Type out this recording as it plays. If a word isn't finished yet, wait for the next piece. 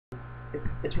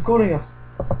It's recording us.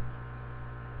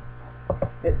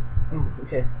 Oh,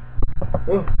 okay.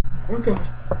 Oh god.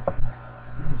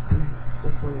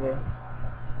 Just over there.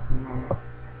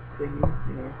 Thingy,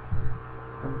 you know.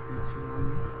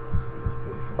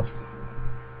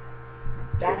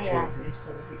 Danny Andrews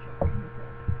to the future.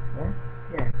 What?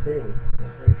 Yeah, clearly.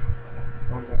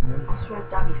 I swear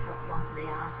Danny's probably onto the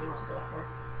ass he wants to go for.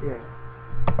 Yeah.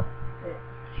 But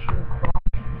she was crying.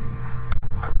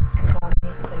 Because I need to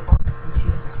play one and she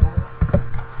was as well.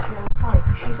 She was funny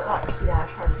because she's like, yeah, I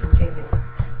tried to Jamie.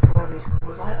 Whoever he's called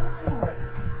was like, oh,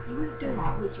 you wouldn't do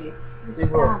that, would you? You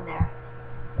would stand there.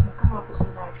 And come up with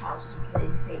some of their trousers and play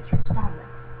in the page. You would stand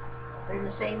there. But in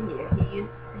the same year,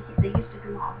 they used to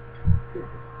go on.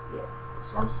 Yeah.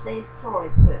 So say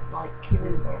Floyd put like Kim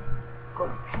Uber, got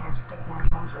a pen to take my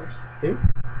trousers. Who?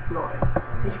 Floyd.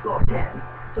 Because you got a pen,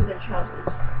 took their trousers,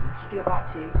 to do it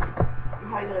back to you.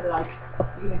 How are you gonna be like,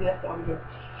 you're gonna get left on again?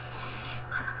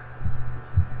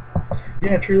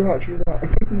 Yeah, true that. Is it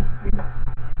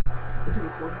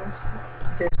recording this?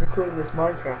 Okay, it's recording this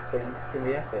Minecraft thing. It's gonna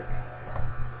be epic.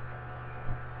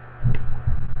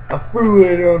 I threw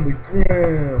it on the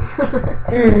ground.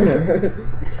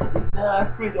 I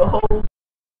threw the whole.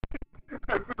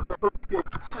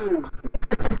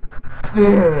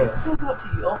 Still got to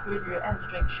you offered your end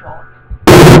drink shot.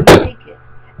 You take it.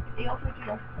 If they offered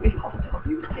you a free hot dog,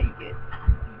 you would take it. If you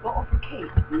got offered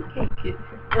cake, you would take it.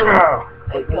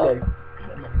 Okay.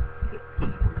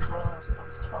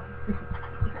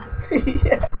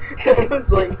 Yeah, it was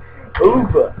like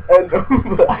over and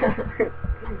over.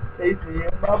 Taste me in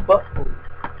my butthole.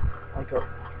 I got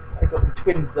the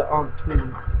twins that aren't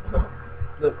twins.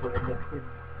 Look, they're twins.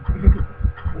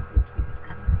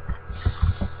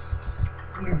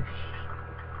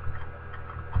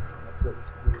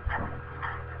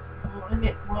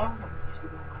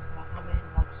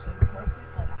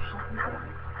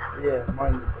 Yeah,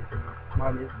 mine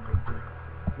isn't amazing.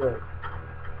 Look,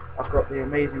 I've got the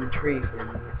amazing tree thing,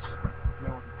 which no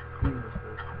one's seen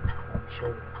before. I'm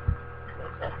sure.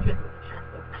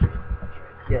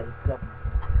 Yeah, there's 7.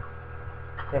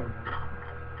 7.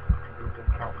 There's a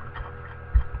count.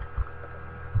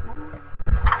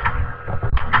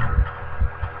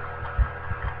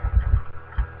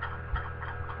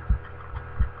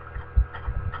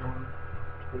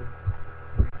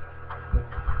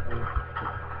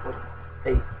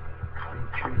 Eight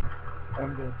trees.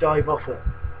 I'm gonna dive off it.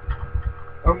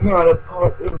 I'm not a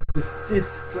part of the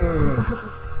system.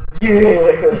 Yeah.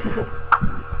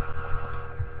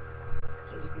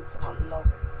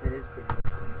 It is pretty good.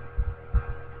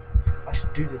 I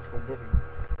should do this for a living.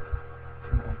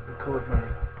 Record my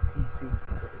PC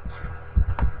footage.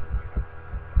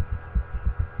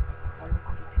 I'm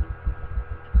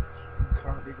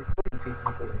currently recording PC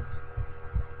footage.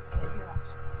 I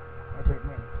don't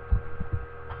know.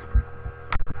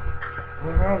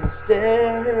 We're on the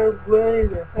stairway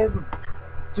to heaven.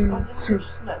 Do snow. It's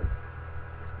not snow.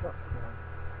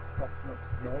 That's not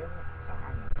snow.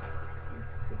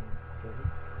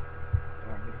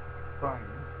 Fine.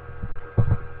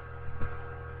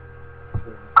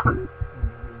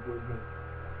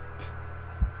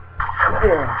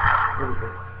 Yeah, really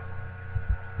good.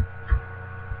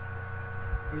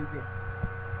 Really good.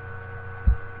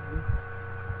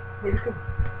 Where'd it go?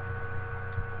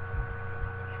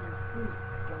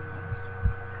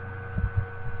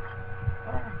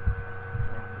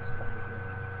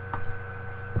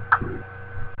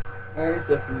 It's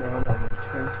definitely not.